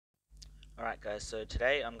Alright guys, so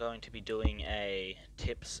today I'm going to be doing a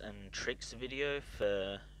tips and tricks video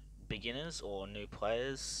for beginners or new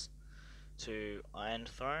players to Iron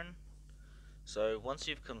Throne. So once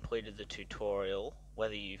you've completed the tutorial,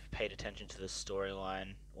 whether you've paid attention to the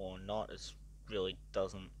storyline or not, it really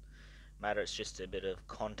doesn't matter. It's just a bit of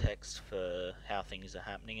context for how things are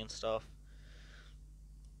happening and stuff.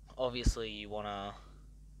 Obviously you want to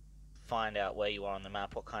find out where you are on the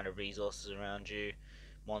map, what kind of resources are around you,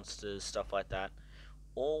 monsters, stuff like that.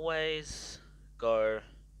 Always go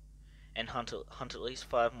and hunt at least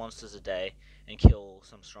 5 monsters a day and kill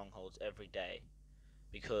some strongholds every day,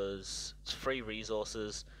 because it's free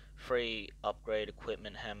resources, free upgrade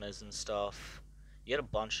equipment, hammers and stuff. You get a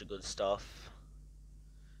bunch of good stuff.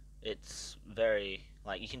 It's very,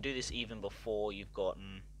 like, you can do this even before you've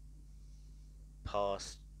gotten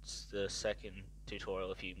past the second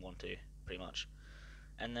tutorial if you want to, pretty much.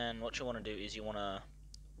 And then what you want to do is you want to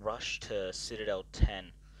rush to Citadel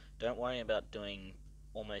 10. Don't worry about doing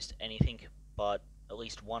almost anything but at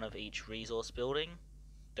least one of each resource building.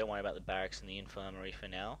 Don't worry about the barracks and the infirmary for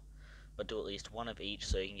now, but do at least one of each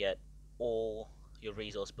so you can get all your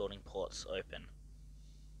resource building ports open.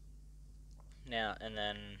 Now, and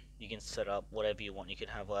then you can set up whatever you want. You could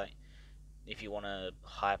have, like, if you want to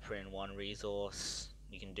hyper in one resource,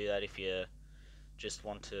 you can do that. If you just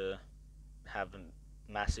want to have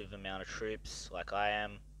a massive amount of troops, like I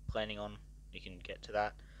am planning on, you can get to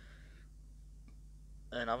that.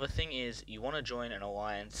 Another thing is you want to join an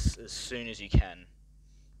alliance as soon as you can,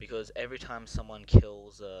 because every time someone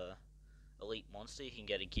kills a elite monster, you can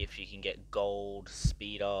get a gift. You can get gold,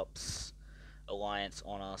 speed ups, alliance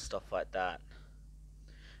honor, stuff like that.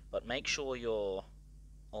 But make sure your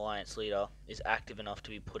alliance leader is active enough to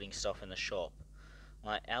be putting stuff in the shop.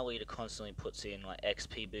 Like, our leader constantly puts in like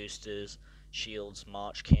XP boosters, shields,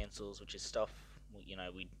 march cancels, which is stuff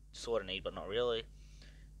we sort of need but not really.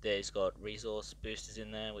 There's got resource boosters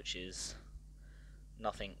in there, which is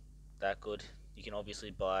nothing that good. You can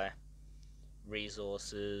obviously buy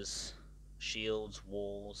resources, shields,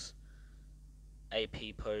 walls,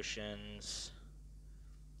 AP potions,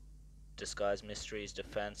 disguise mysteries,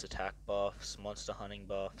 defense, attack buffs, monster hunting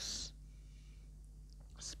buffs,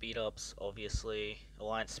 speed ups. Obviously,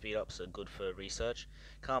 alliance speed ups are good for research.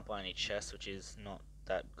 Can't buy any chests, which is not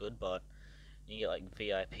that good, but you get like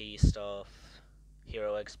VIP stuff,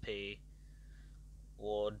 hero XP,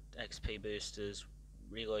 Lord XP boosters,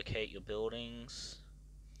 relocate your buildings.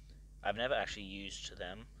 I've never actually used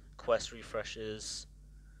them. Quest refreshes,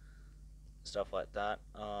 stuff like that.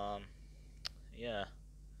 Yeah.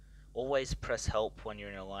 Always press help when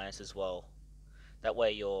you're in alliance as well. That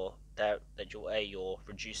way you're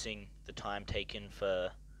reducing the time taken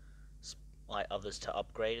for like others to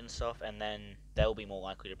upgrade and stuff, and then they'll be more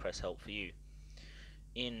likely to press help for you.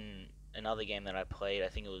 In another game that I played, I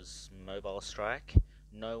think it was Mobile Strike,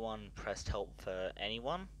 no one pressed help for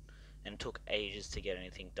anyone, and it took ages to get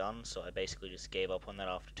anything done, so I basically just gave up on that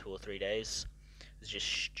after 2 or 3 days. It was just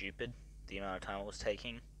stupid, the amount of time it was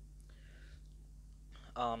taking.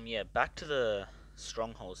 Yeah, back to the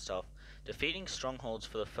stronghold stuff. Defeating strongholds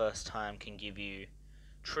for the first time can give you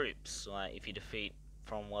troops. Like, if you defeat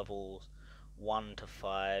from levels 1 to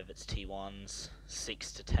 5, it's T1s,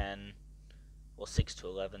 6 to 10, or 6 to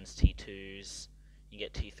 11's T2s. You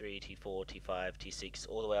get T3, T4, T5, T6,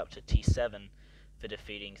 all the way up to T7 for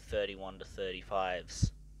defeating 31 to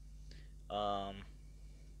 35s.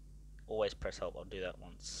 Always press help. I'll do that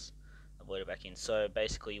once I've loaded back in. So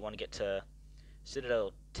basically you want to get to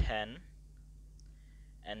Citadel 10,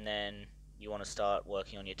 and then you want to start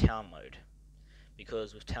working on your town mode,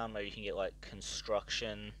 because with town mode you can get like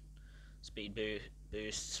construction, speed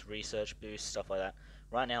boosts, research boosts, stuff like that.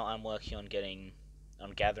 Right now I'm working on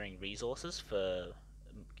gathering resources for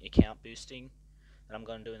account boosting that I'm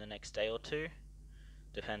going to do in the next day or two.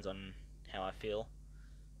 Depends on how I feel.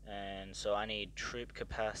 And so I need troop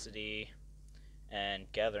capacity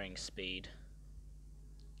and gathering speed.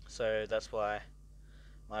 So that's why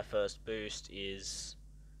my first boost is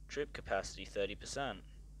troop capacity 30%.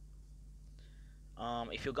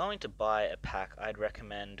 If you're going to buy a pack, I'd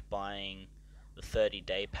recommend buying the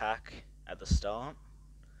 30-day pack at the start,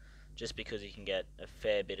 just because you can get a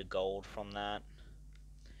fair bit of gold from that,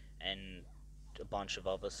 and a bunch of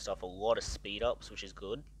other stuff, a lot of speed ups, which is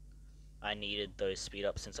good. I needed those speed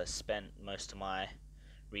ups since I spent most of my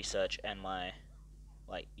research and my,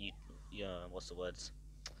 like, what's the words,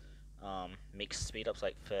 mixed speed ups,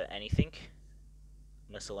 like for anything,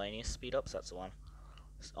 miscellaneous speed ups, that's the one,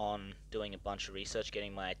 on doing a bunch of research,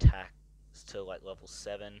 getting my attacks to like level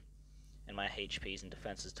 7 and my HPs and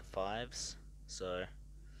defenses to 5s. So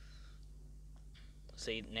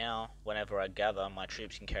see now whenever I gather, my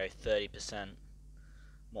troops can carry 30%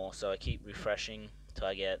 more, so I keep refreshing till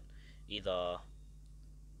I get either,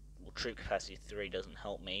 well, troop capacity 3 doesn't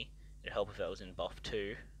help me, it'd help if I was in buff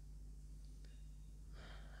 2.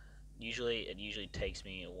 It usually takes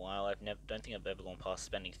me a while. Don't think I've ever gone past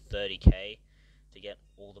spending 30k to get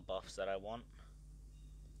all the buffs that I want.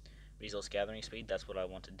 Resource gathering speed, that's what I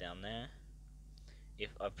wanted down there. If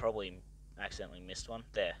I've probably accidentally missed one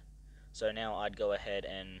there. So now I'd go ahead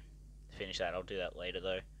and finish that. I'll do that later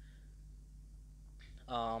though.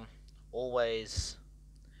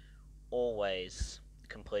 Always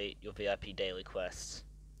complete your VIP daily quests.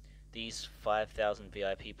 These 5,000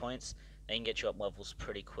 VIP points, they can get you up levels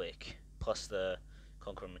pretty quick. Plus the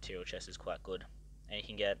Conqueror material chest is quite good. And you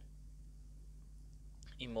can get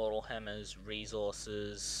immortal hammers,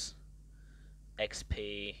 resources,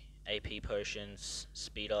 XP, AP potions,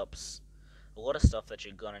 speed ups, a lot of stuff that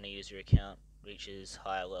you're gonna need as your account reaches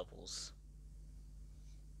higher levels.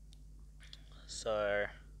 So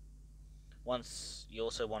once you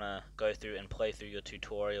also want to go through and play through your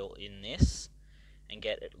tutorial in this and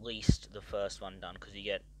get at least the first one done, because you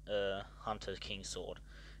get a Hunter King Sword.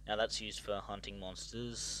 Now that's used for hunting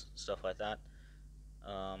monsters, stuff like that.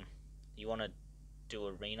 You want to do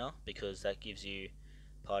Arena because that gives you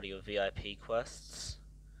part of your VIP quests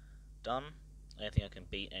done. I don't think I can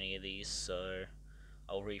beat any of these, so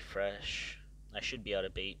I'll refresh. I should be able to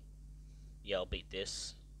beat, yeah, I'll beat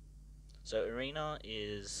this. So Arena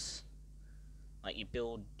is like you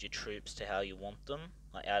build your troops to how you want them.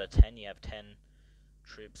 Like out of 10, you have 10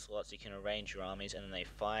 troop slots. You can arrange your armies and then they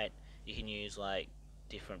fight. You can use like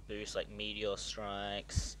different boosts like meteor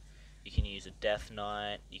strikes. You can use a death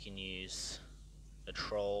knight. You can use a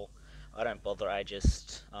troll. I don't bother. I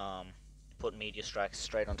just put meteor strikes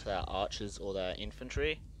straight onto their archers or their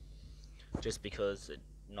infantry, just because it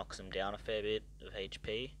knocks them down a fair bit of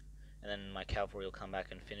HP, and then my cavalry will come back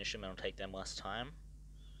and finish them, and it'll take them less time.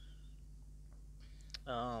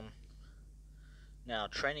 Now,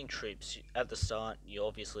 training troops, at the start, you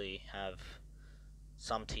obviously have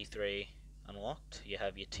some T3 unlocked. You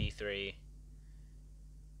have your T3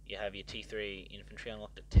 infantry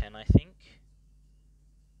unlocked at 10, I think.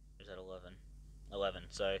 Or is that 11? 11.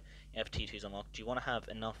 So you have T2s unlocked. You want to have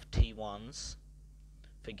enough T1s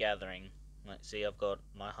for gathering. Like, see, I've got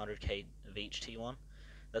my 100k of each T1.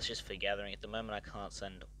 That's just for gathering. At the moment, I can't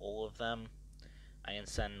send all of them. I can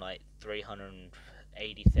send like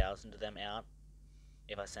 380,000 of them out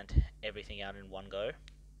if I sent everything out in one go.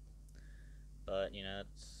 But, you know,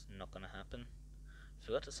 it's not going to happen.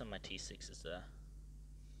 Forgot to send my T6s there.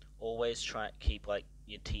 Always try to keep like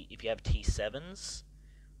your if you have T7s,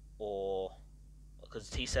 or because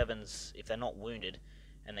T7s, if they're not wounded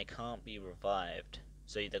and they can't be revived,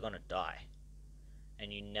 so they're gonna die,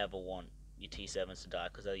 and you never want your T7s to die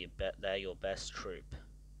because they're your best troop.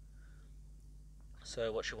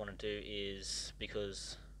 So what you want to do is,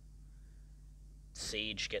 because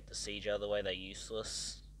siege, get the siege out of the way, they're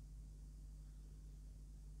useless.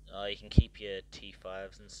 You can keep your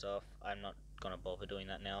T5s and stuff. I'm not gonna bother doing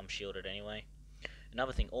that now, I'm shielded anyway.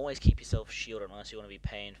 Another thing, always keep yourself shielded unless you want to be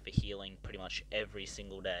paying for healing pretty much every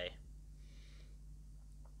single day.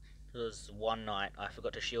 There was one night I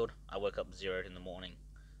forgot to shield, I woke up zeroed in the morning.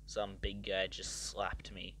 Some big guy just slapped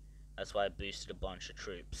me. That's why I boosted a bunch of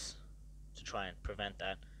troops to try and prevent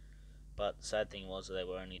that. But the sad thing was that they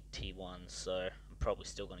were only T1s, so I'm probably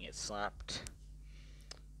still going to get slapped.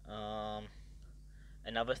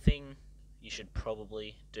 Another thing you should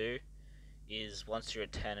probably do is, once you're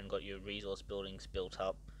at 10 and got your resource buildings built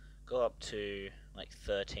up, go up to like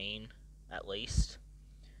 13 at least,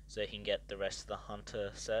 so you can get the rest of the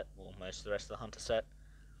hunter set, or most of the rest of the hunter set,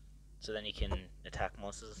 so then you can attack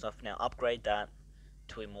monsters and stuff. Now upgrade that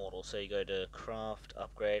to immortal, so you go to craft,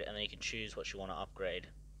 upgrade, and then you can choose what you want to upgrade.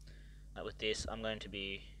 Like with this, I'm going to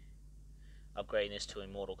be upgrading this to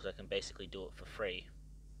immortal because I can basically do it for free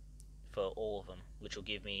for all of them, which will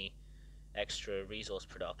give me extra resource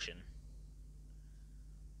production.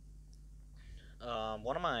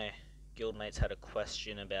 One of my guildmates had a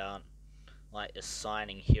question about like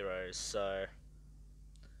assigning heroes, so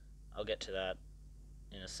I'll get to that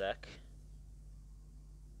in a sec.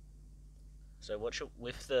 So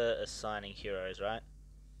with the assigning heroes, right?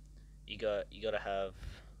 You gotta have.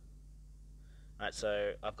 Right,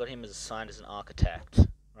 so I've got him as assigned as an architect,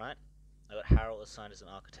 right? I've got Harold assigned as an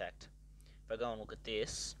architect. If I go and look at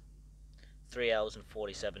this, 3 hours and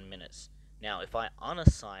 47 minutes. Now, if I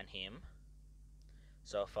unassign him,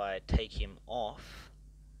 so if I take him off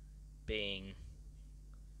being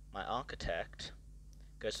my architect,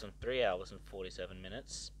 it goes from 3 hours and 47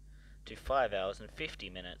 minutes to 5 hours and 50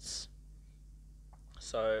 minutes.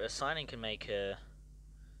 So assigning can make a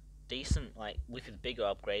decent, like with the bigger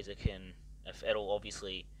upgrades, it'll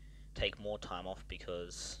obviously take more time off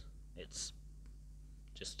because it's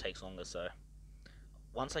just takes longer. So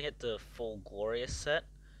once I get the full Glorious set,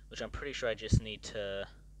 which I'm pretty sure I just need to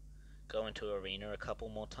go into Arena a couple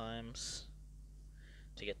more times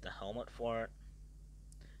to get the helmet for it.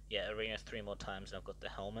 Yeah, Arena 3 more times and I've got the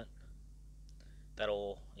helmet.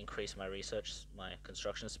 That'll increase my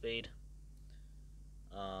construction speed.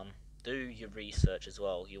 Do your research as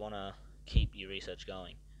well. You want to keep your research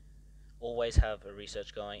going. Always have a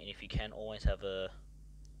research going, and if you can, always have a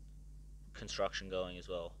construction going as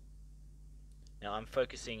well. Now I'm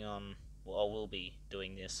focusing on, well, I will be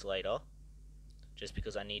doing this later, just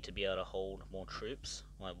because I need to be able to hold more troops.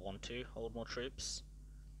 I want to hold more troops.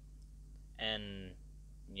 And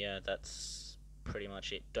yeah, that's pretty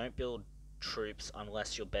much it. Don't build troops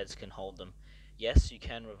unless your beds can hold them. Yes, you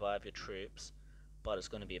can revive your troops, but it's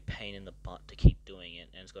going to be a pain in the butt to keep doing it,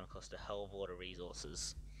 and it's going to cost a hell of a lot of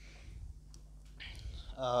resources.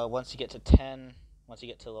 Once you get to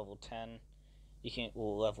level 10,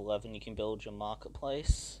 level 11, you can build your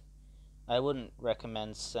marketplace. I wouldn't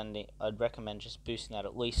recommend I'd recommend just boosting that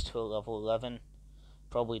at least to a level 11,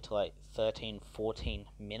 probably to like 13, 14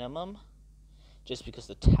 minimum, just because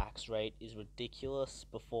the tax rate is ridiculous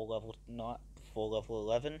before level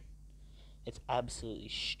 11. It's absolutely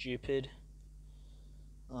stupid.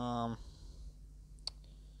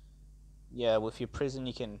 Yeah, with your prison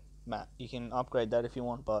you can upgrade that if you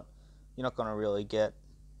want, but you're not gonna really get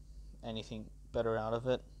anything better out of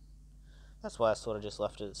it. That's why I sort of just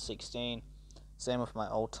left it at 16. Same with my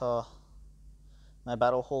altar. My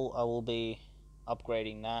battle hall, I will be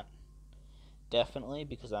upgrading that definitely,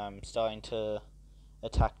 because I'm starting to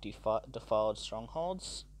attack defiled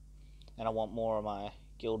strongholds, and I want more of my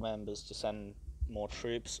guild members to send more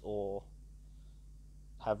troops or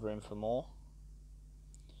have room for more.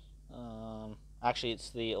 Actually, it's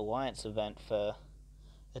the Alliance event for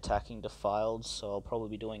attacking defiled, so I'll probably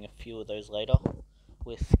be doing a few of those later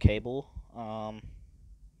with Cable.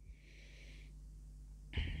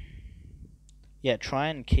 Yeah, try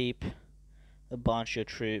and keep a bunch of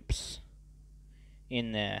troops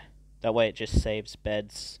in there. That way it just saves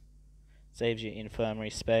beds, saves your infirmary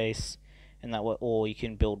space, and that way, or you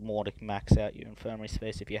can build more to max out your infirmary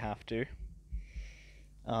space if you have to.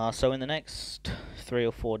 So in the next 3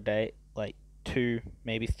 or 4 days, like 2,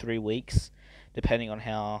 maybe 3 weeks, depending on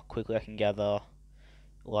how quickly I can gather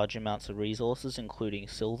large amounts of resources, including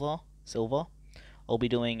silver, I'll be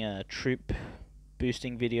doing a troop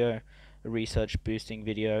boosting video, a research boosting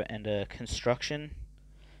video, and a construction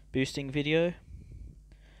boosting video.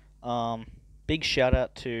 Big shout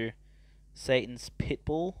out to Satan's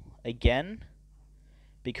Pitbull again,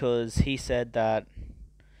 because he said that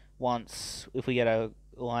once, if we get a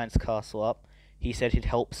Alliance Castle up, he said he'd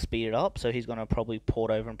help speed it up, so he's going to probably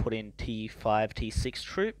port over and put in T5, T6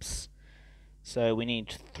 troops. So we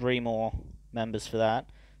need 3 more members for that.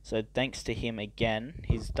 So thanks to him again,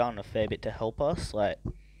 he's done a fair bit to help us, like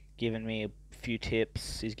given me a few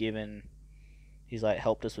tips. He's like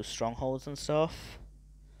helped us with strongholds and stuff.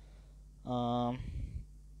 Yeah,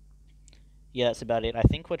 that's about it. I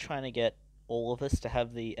think we're trying to get all of us to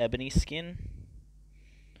have the ebony skin.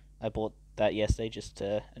 I bought that yesterday just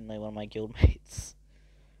to annoy one of my guildmates.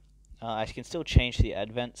 I can still change the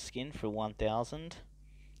Advent skin for 1000.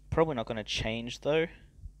 Probably not going to change though.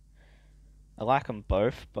 I like them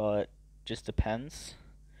both, but just depends.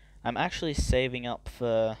 I'm actually saving up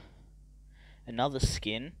for another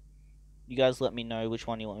skin. You guys let me know which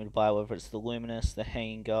one you want me to buy, whether it's the Luminous, the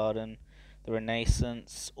Hanging Garden, the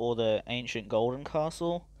Renaissance, or the Ancient Golden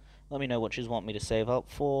Castle. Let me know what you want me to save up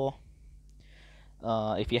for.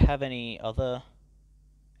 If you have anything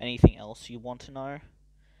else you want to know,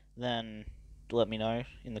 then let me know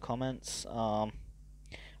in the comments. I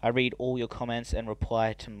read all your comments and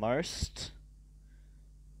reply to most.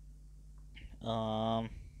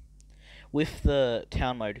 With the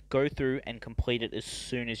town mode, go through and complete it as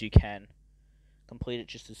soon as you can. Complete it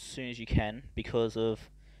just as soon as you can, because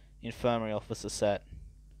of Infirmary Officer set.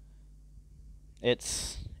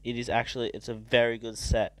 It's a very good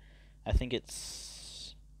set. I think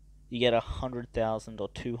you get 100,000 or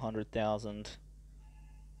 200,000.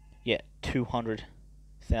 Yeah,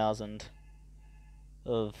 200,000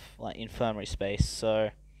 of like infirmary space.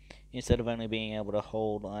 So instead of only being able to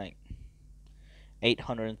hold like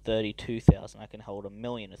 832,000, I can hold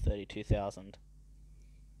 1,032,000.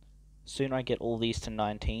 Sooner I get all these to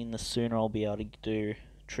 19, the sooner I'll be able to do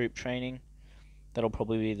troop training. That'll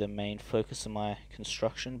probably be the main focus of my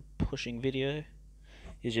construction pushing video,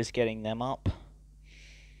 is just getting them up.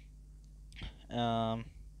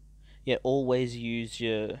 Yeah, always use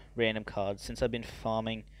your random cards. Since I've been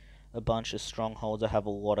farming a bunch of strongholds, I have a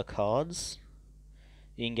lot of cards.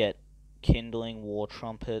 You can get kindling, war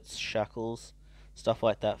trumpets, shackles, stuff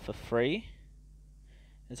like that for free.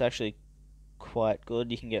 It's actually quite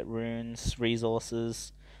good. You can get runes,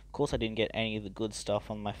 resources. Of course, I didn't get any of the good stuff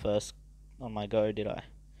on my go, did I?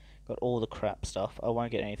 Got all the crap stuff. I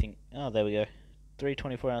won't get anything. Oh, there we go. 3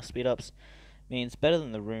 24-hour speed ups means better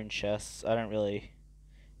than the rune chests. I don't really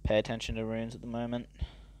pay attention to runes at the moment.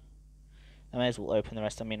 I may as well open the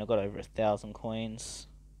rest. I mean, I got over 1,000 coins.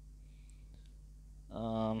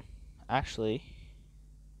 Actually,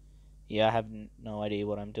 yeah, I have no idea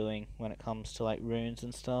what I'm doing when it comes to like runes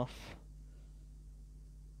and stuff.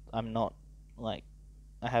 I'm not like,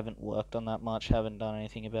 I haven't worked on that much, haven't done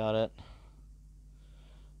anything about it.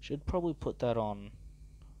 Should probably put that on.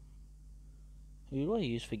 Who do I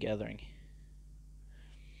use for gathering?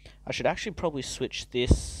 I should actually probably switch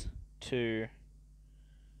this to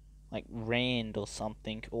like Rand or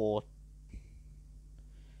something, or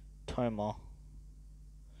Toma.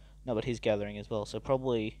 No, but he's gathering as well, so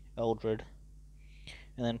probably Eldred.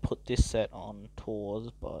 And then put this set on Tors,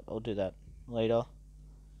 but I'll do that later.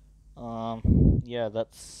 Yeah,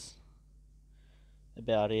 that's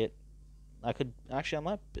about it. I could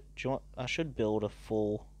actually, I should build a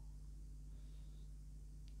full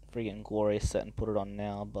friggin' glorious set and put it on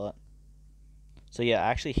now, but so yeah, I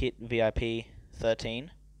actually hit VIP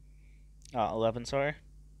 13, 11, sorry.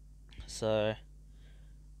 So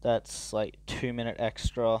that's like 2 minute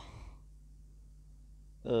extra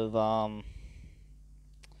of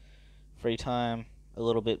free time, a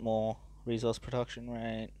little bit more resource production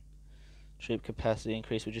rate, troop capacity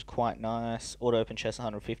increase, which is quite nice. Auto open chest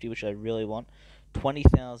 150, which I really want.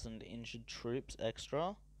 20,000 injured troops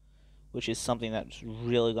extra, which is something that's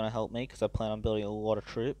really going to help me because I plan on building a lot of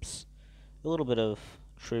troops. A little bit of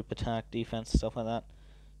troop attack, defense, stuff like that.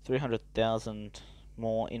 300,000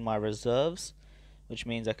 more in my reserves, which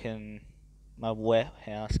means my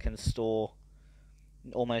warehouse can store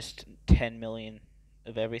almost 10 million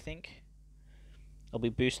of everything. I'll be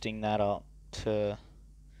boosting that up to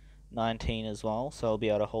 19 as well, so I'll be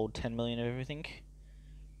able to hold 10 million of everything.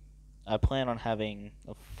 I plan on having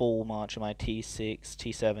a full march of my T6,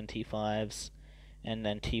 T7, T5s, and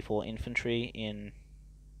then T4 infantry in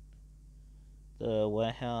the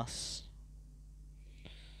warehouse.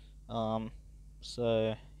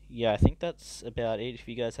 So yeah, I think that's about it. If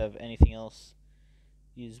you guys have anything else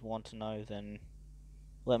you want to know, then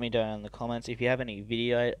let me know in the comments. If you have any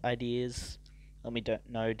video ideas, let me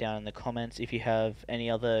know down in the comments. If you have any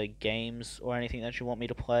other games or anything that you want me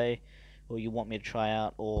to play, or you want me to try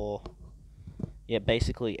out, or yeah,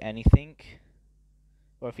 basically anything.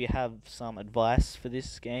 Or if you have some advice for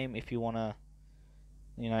this game, if you want to,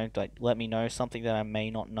 like let me know something that I may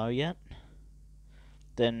not know yet,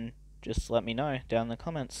 then just let me know down in the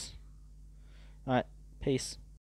comments. Alright, peace.